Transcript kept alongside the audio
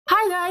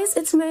Hi guys,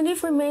 it's Mandy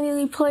from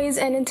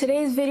Mandyleeplays, and in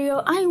today's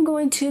video I'm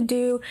going to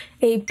do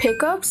a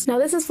pickups. Now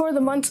this is for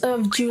the months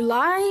of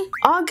July,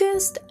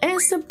 August,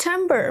 and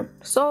September.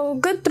 So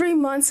good 3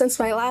 months since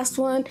my last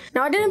one.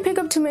 Now I didn't pick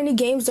up too many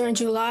games during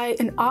July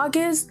and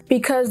August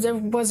because there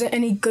wasn't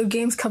any good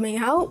games coming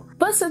out.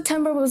 But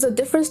September was a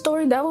different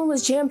story. That one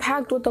was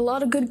jam-packed with a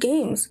lot of good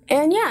games.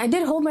 And yeah, I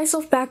did hold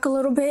myself back a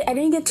little bit. I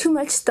didn't get too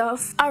much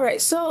stuff.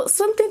 Alright, so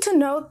something to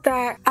note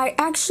that I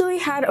actually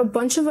had a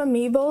bunch of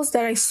amiibos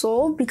that I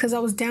sold because I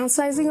was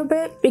downsizing a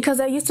bit, because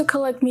I used to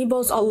collect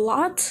amiibos a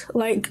lot,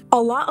 like a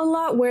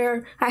lot,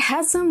 where I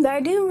had some that I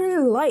didn't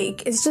really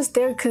like. It's just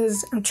there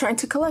because I'm trying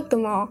to collect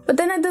them all. But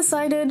then I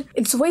decided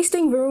it's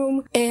wasting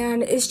room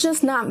and it's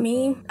just not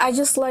me. I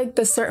just like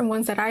the certain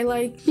ones that I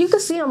like. You can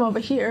see them over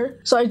here.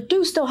 So I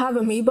do still have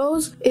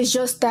amiibos. It's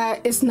just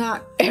that it's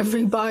not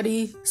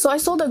everybody. So I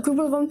sold a group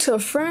of them to a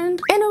friend,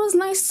 and it was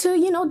nice to,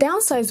 you know,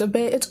 downsize a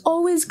bit. It's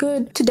always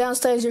good to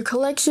downsize your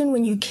collection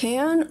when you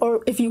can,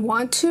 or if you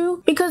want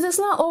to, because it's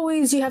not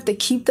always you have to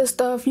keep the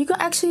stuff. You can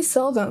actually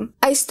sell them.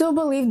 I still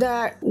believe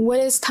that when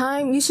it's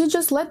time, you should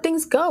just let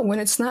things go when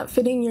it's not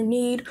fitting your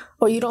need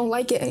or you don't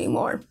like it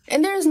anymore.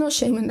 And there is no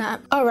shame in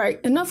that.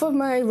 Alright, enough of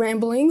my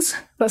ramblings.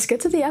 Let's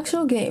get to the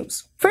actual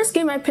games. First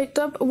game I picked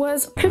up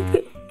was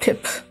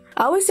Pip.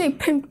 I always say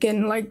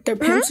Pimpkin, like they're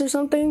pimps or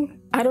something.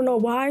 I don't know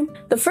why.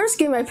 The first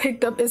game I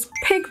picked up is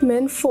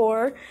Pikmin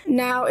 4.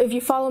 Now, if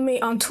you follow me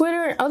on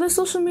Twitter and other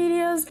social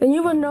medias, then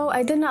you will know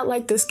I did not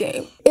like this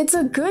game. It's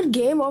a good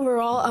game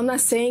overall. I'm not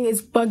saying it's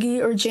buggy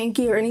or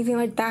janky or anything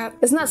like that.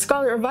 It's not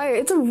Scarlet or Violet.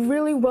 It's a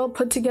really well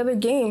put together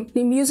game.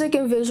 The music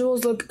and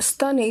visuals look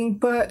stunning,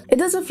 but it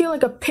doesn't feel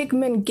like a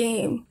Pikmin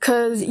game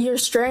because you're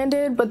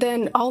stranded, but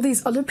then all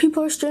these other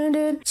people are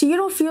stranded. So you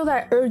don't feel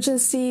that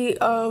urgency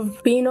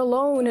of being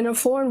alone in a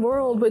foreign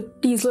world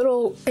with these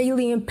little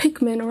alien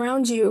Pikmin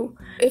around you.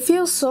 It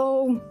feels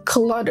so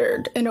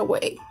cluttered in a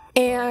way.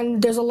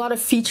 And there's a lot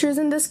of features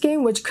in this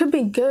game which could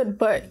be good,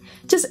 but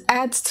just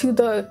adds to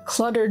the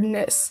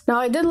clutteredness. Now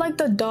I did like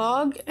the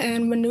dog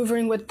and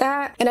maneuvering with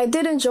that, and I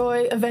did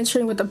enjoy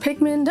adventuring with the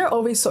Pikmin. They're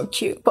always so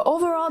cute. But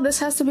overall, this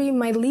has to be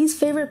my least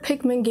favorite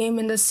Pikmin game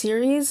in the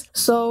series.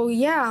 So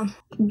yeah,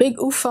 big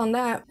oof on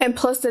that. And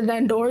plus the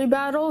Dandori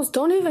battles,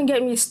 don't even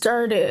get me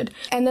started.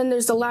 And then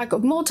there's the lack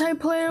of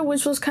multiplayer,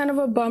 which was kind of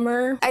a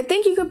bummer. I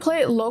think you could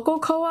play it local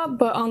co-op,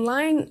 but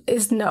online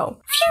is no.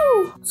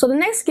 Phew! So the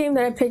next game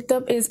that I picked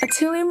up is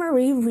Atelier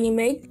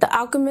Remake, The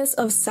Alchemist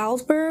of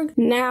Salzburg.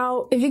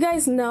 Now, if you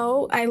guys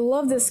know, I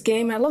love this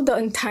game. I love the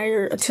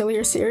entire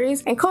Atelier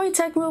series. And Koei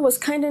Tecmo was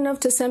kind enough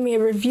to send me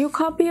a review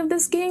copy of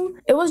this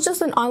game. It was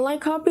just an online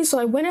copy, so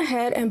I went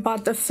ahead and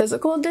bought the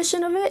physical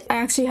edition of it. I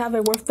actually have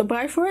a worth the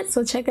buy for it,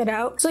 so check it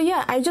out. So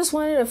yeah, I just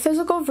wanted a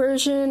physical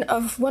version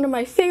of one of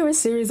my favorite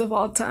series of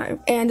all time.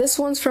 And this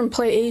one's from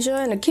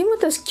PlayAsia, and it came with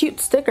this cute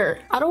sticker.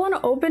 I don't want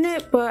to open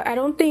it, but I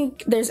don't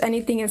think there's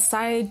anything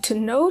inside to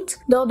note,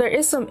 though there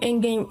is some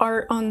in-game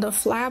art on the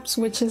flaps,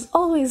 which is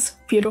always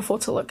beautiful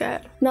to look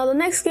at. Now the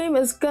next game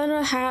is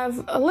gonna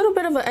have a little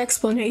bit of an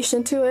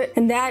explanation to it,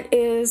 and that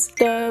is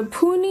the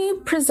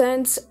Prinny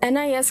Presents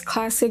NES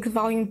Classics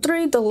Volume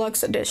 3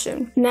 Deluxe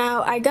Edition.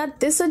 Now I got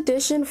this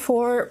edition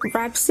for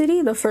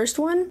Rhapsody, the first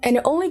one, and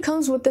it only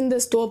comes within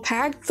this dual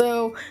pack,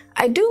 though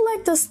I do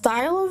like the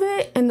style of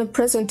it and the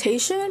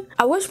presentation.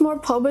 I wish more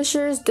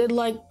publishers did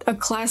like a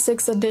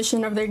classics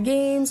edition of their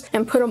games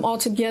and put them all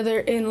together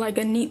in like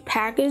a neat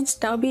package.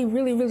 That would be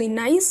really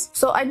nice.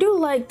 So I do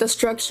like the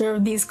structure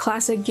of these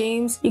classic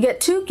games. You get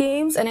 2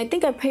 games, and I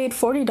think I paid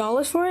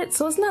 $40 for it,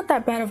 so it's not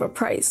that bad of a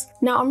price.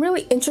 Now I'm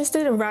really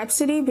interested in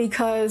Rhapsody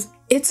because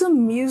it's a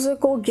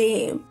musical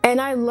game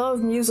and I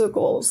love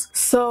musicals.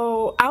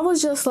 So I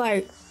was just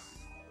like,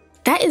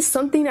 that is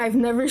something I've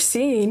never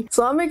seen.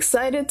 So I'm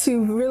excited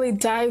to really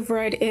dive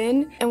right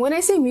in. And when I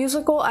say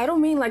musical, I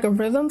don't mean like a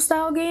rhythm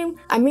style game.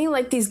 I mean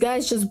like these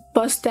guys just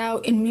bust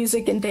out in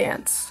music and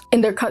dance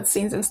in their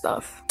cutscenes and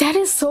stuff. That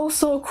is so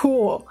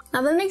cool.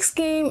 Now the next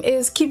game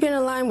is keeping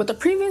in line with the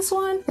previous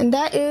one, and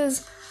that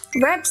is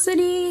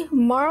Rhapsody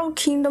Marl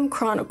Kingdom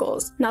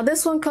Chronicles. Now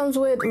this one comes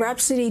with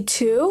Rhapsody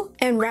 2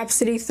 and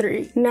Rhapsody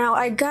 3. Now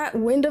I got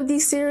wind of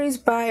these series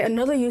by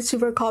another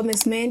YouTuber called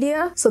Miss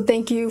Mandia, so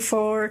thank you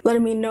for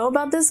letting me know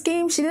about this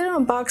game. She did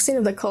an unboxing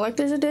of the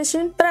collector's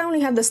edition, but I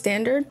only have the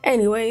standard.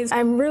 Anyways,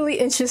 I'm really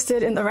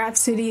interested in the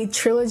Rhapsody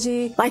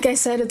trilogy. Like I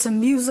said, it's a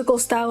musical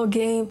style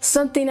game,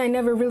 something I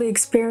never really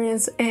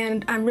experienced,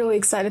 and I'm really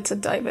excited to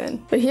dive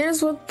in. But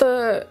here's what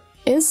the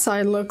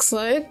inside looks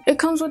like. It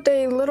comes with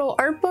a little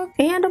art book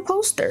and a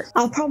poster.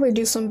 I'll probably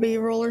do some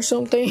b-roll or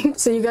something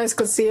so you guys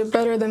could see it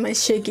better than my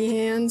shaky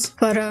hands.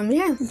 But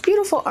yeah,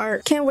 beautiful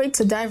art. Can't wait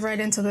to dive right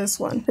into this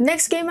one. The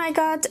next game I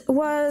got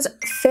was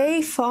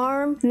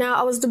FaeFarm. Now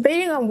I was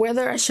debating on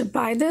whether I should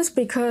buy this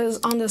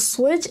because on the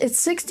Switch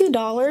it's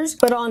 $60,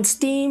 but on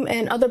Steam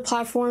and other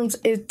platforms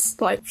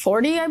it's like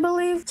 $40, I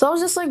believe. So I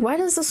was just like, why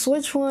does the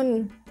Switch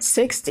one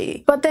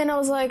 $60. But then I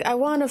was like, I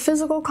want a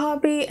physical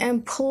copy,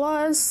 and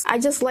plus I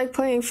just like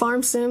playing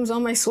farm sims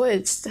on my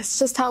Switch. That's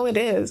just how it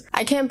is.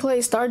 I can't play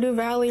Stardew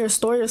Valley or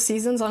Story of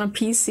Seasons on a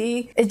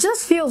PC. It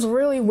just feels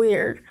really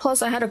weird.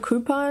 Plus I had a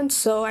coupon,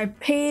 so I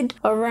paid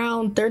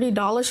around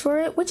 $30 for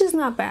it, which is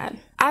not bad.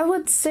 I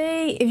would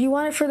say if you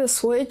want it for the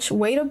Switch,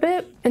 wait a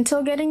bit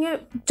until getting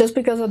it, just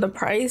because of the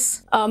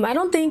price. I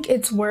don't think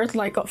it's worth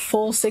like a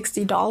full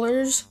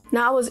 $60.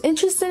 Now, I was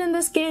interested in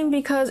this game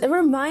because it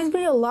reminds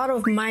me a lot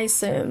of My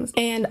Sims,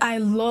 and I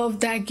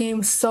love that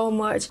game so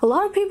much. A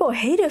lot of people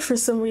hate it for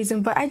some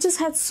reason, but I just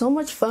had so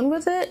much fun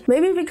with it.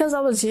 Maybe because I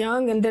was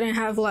young and didn't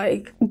have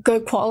like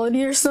good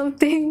quality or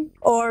something,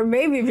 or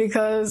maybe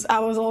because I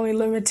was only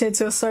limited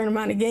to a certain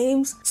amount of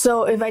games.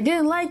 So if I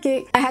didn't like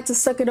it, I had to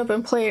suck it up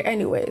and play it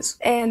anyways.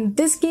 And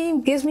this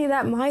game gives me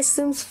that My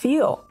Sims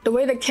feel. The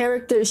way the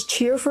characters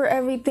cheer for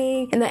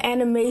everything and the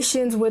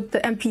animations with the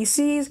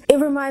NPCs, it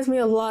reminds me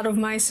a lot of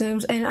My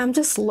Sims, and I'm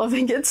just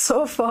loving it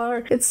so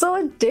far. It's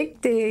so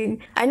addicting.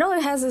 I know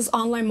it has this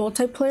online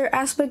multiplayer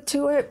aspect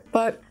to it,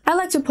 but I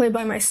like to play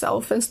by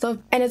myself and stuff.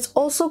 And it's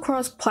also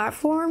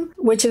cross-platform,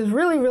 which is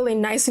really, really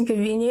nice and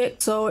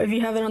convenient. So if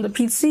you have it on the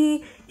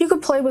PC, you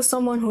could play with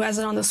someone who has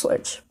it on the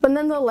Switch. But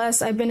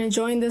nonetheless, I've been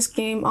enjoying this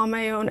game on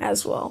my own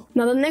as well.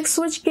 Now, the next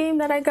Switch game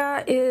that I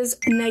got is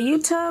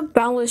Nayuta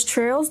Boundless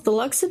Trails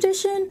Deluxe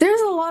Edition.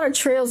 There's a lot of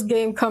Trails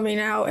game coming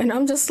out, and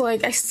I'm just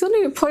like, I still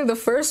need to play the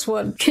first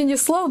one. Can you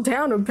slow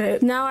down a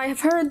bit? Now,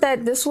 I've heard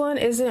that this one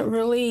isn't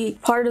really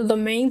part of the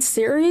main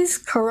series.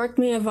 Correct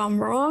me if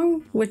I'm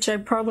wrong, which I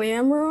probably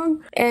am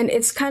wrong. And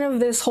it's kind of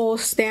this whole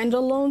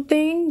standalone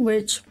thing,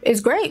 which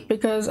is great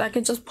because I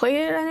can just play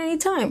it at any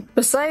time.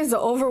 Besides the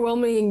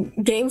overwhelming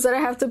games that I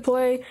have to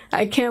play,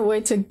 I can't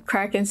wait to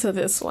crack into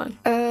this one.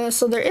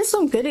 So there is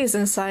some goodies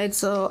inside,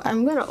 so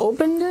I'm gonna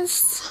open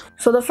this.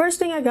 So the first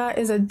thing I got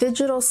is a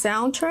digital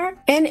soundtrack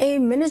and a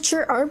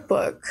miniature art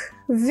book.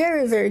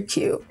 Very, very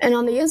cute. And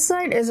on the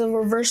inside is a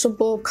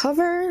reversible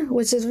cover,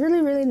 which is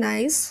really, really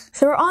nice.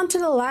 So we're on to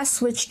the last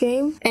Switch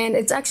game, and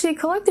it's actually a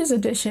collector's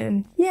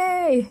edition.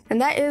 Yay!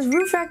 And that is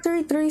Rune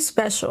Factory 3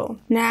 Special.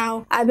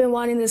 Now, I've been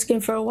wanting this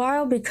game for a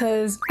while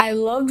because I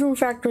loved Rune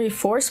Factory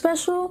 4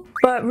 Special,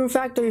 but Rune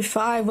Factory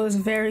 5 was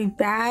very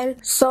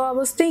bad. So I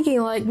was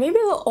thinking like, maybe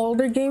the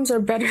older games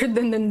are better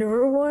than the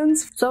newer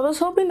ones. So I was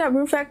hoping that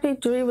Rune Factory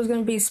 3 was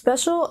going to be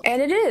special,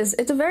 and it is.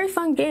 It's a very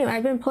fun game.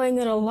 I've been playing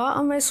it a lot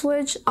on my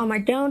Switch, on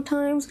my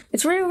downtimes.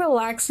 It's really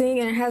relaxing,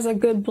 and it has a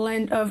good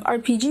blend of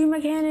RPG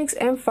mechanics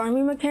and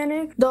farming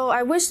mechanics. Though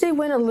I wish they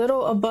went a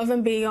little above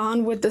and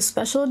beyond with the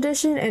special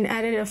edition and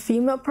added a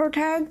female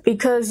protag,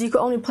 because you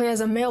could only play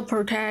as a male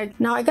protag.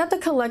 Now I got the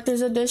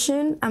collector's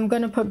edition. I'm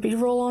gonna put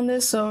B-roll on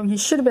this, so you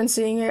should have been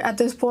seeing it at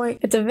this point.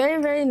 It's a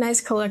very, very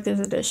nice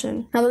collector's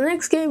edition. Now the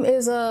next game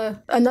is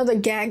another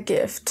Gag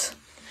Gift.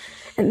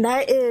 And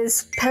that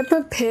is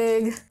Peppa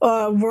Pig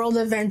World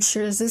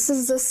Adventures. This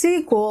is the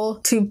sequel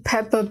to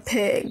Peppa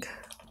Pig.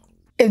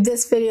 If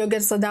this video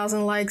gets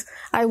 1,000 likes,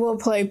 I will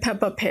play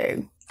Peppa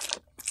Pig.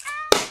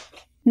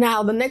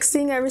 Now, the next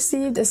thing I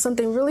received is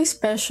something really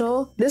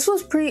special. This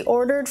was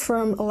pre-ordered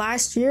from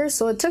last year,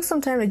 so it took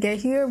some time to get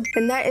here.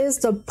 And that is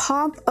the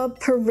Pop-Up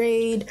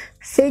Parade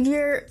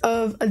figure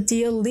of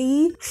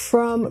Atelier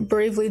from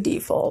Bravely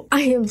Default.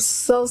 I am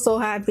so, so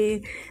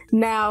happy.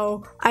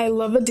 Now, I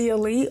love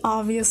Atelier,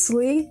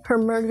 obviously. Her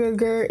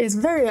Murgurger is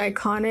very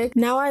iconic.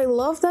 Now, I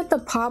love that the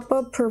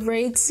Pop-Up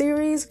Parade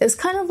series is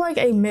kind of like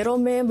a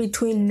middleman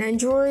between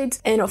Nendroids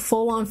and a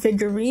full-on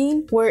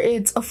figurine, where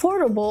it's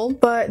affordable,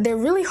 but they're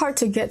really hard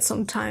to get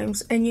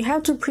sometimes, and you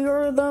have to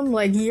pre-order them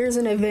like years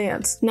in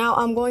advance. Now,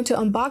 I'm going to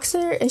unbox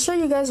her and show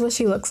you guys what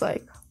she looks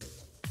like.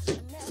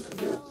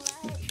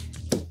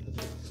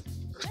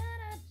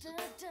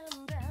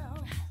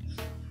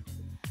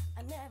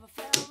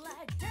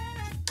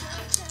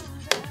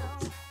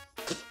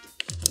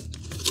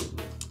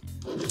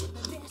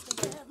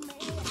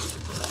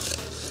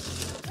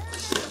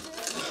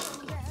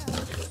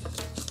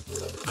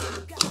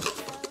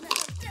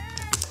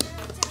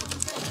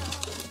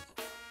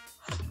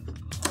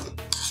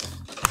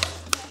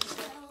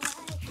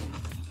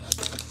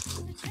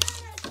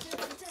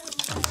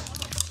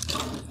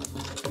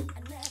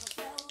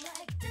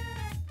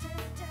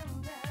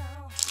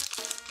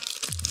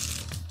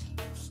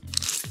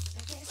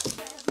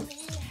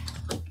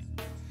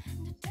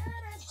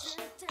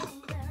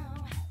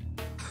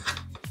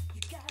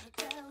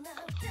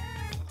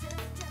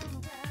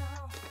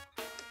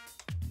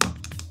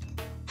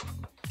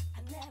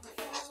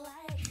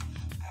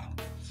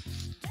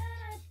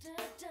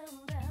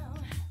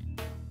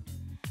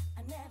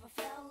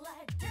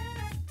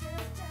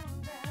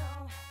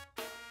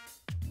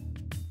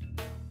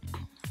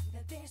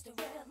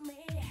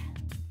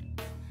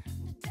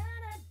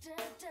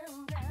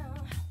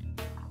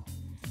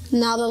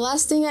 Now the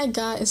last thing I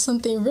got is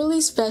something really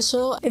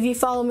special. If you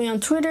follow me on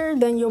Twitter,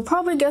 then you'll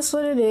probably guess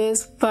what it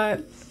is,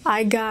 but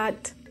I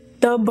got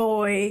the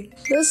boy.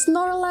 The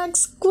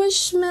Snorlax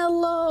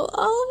Squishmallow.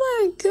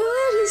 Oh my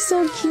god, he's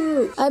so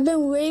cute. I've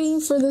been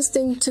waiting for this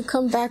thing to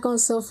come back on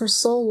sale for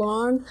so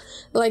long.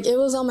 Like, it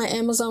was on my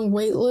Amazon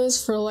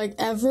waitlist for like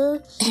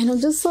ever. And I'm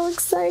just so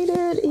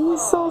excited.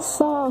 He's so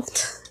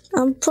soft.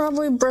 I'm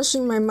probably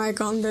brushing my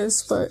mic on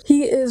this, but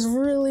he is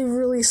really,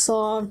 really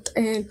soft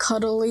and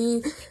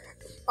cuddly.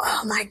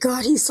 Oh my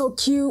god, he's so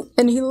cute.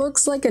 And he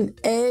looks like an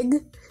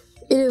egg.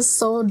 It is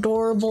so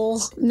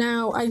adorable.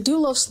 Now, I do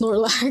love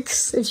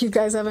Snorlax, if you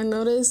guys haven't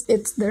noticed.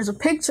 There's a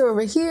picture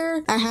over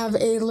here. I have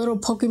a little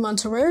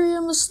Pokemon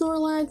terrarium of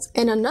Snorlax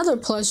and another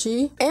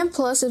plushie. And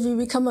plus, if you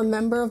become a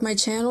member of my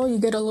channel, you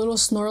get a little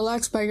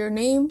Snorlax by your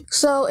name.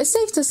 So it's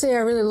safe to say I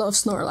really love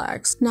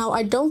Snorlax. Now,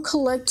 I don't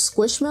collect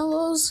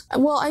Squishmallows.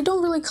 Well, I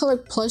don't really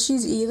collect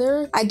plushies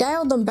either. I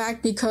dialed them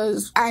back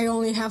because I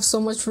only have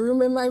so much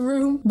room in my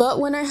room. But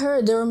when I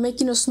heard they were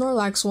making a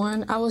Snorlax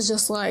one, I was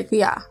just like,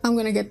 yeah, I'm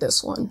gonna get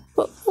this one.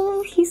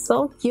 Oh, he's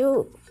so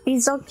cute.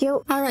 He's so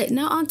cute. Alright,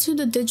 now on to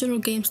the digital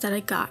games that I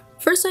got.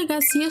 First, I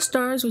got Sea of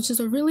Stars, which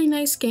is a really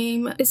nice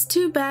game. It's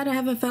too bad I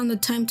haven't found the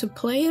time to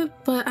play it,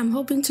 but I'm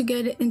hoping to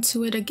get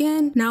into it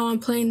again. Now I'm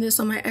playing this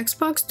on my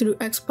Xbox through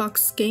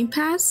Xbox Game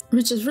Pass,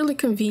 which is really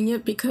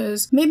convenient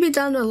because maybe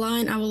down the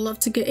line I would love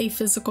to get a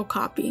physical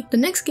copy. The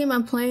next game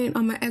I'm playing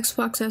on my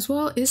Xbox as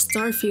well is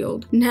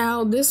Starfield.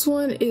 Now, this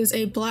one is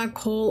a black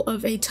hole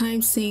of a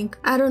time sink.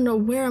 I don't know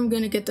where I'm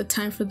gonna get the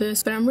time for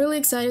this, but I'm really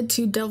excited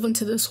to delve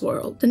into this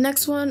world. The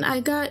next one I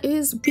got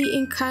is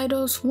Beating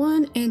Kaidos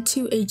 1 and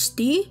 2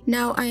 HD.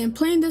 Now, I am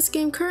playing this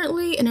game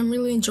currently and I'm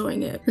really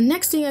enjoying it. The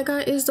next thing I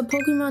got is the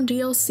Pokemon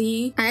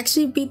DLC. I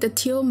actually beat the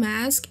Teal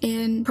Mask,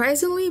 and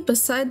surprisingly,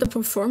 beside the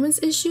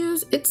performance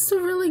issues, it's a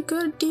really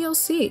good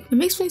DLC. It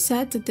makes me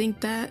sad to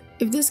think that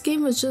if this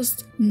game was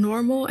just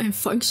normal and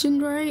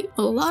functioned right,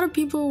 a lot of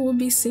people would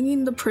be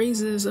singing the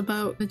praises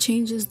about the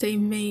changes they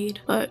made.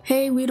 But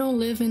hey, we don't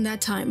live in that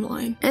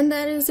timeline. And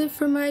that is it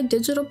for my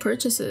digital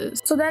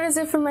purchases. So that is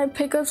it for my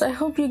pickups. I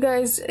hope you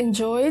guys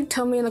enjoyed.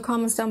 Tell me in the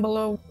comments down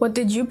below, what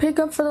did you pick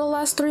up for the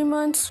last 3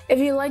 months? If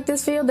you like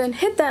this video, then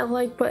hit that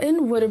like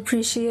button, would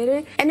appreciate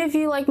it. And if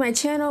you like my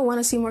channel, want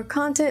to see more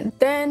content,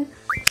 then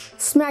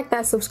smack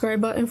that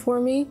subscribe button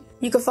for me.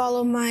 You can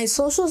follow my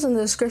socials in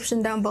the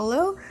description down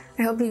below.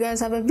 I hope you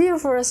guys have a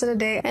beautiful rest of the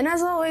day, and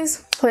as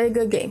always, play a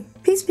good game.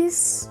 Peace,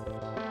 peace.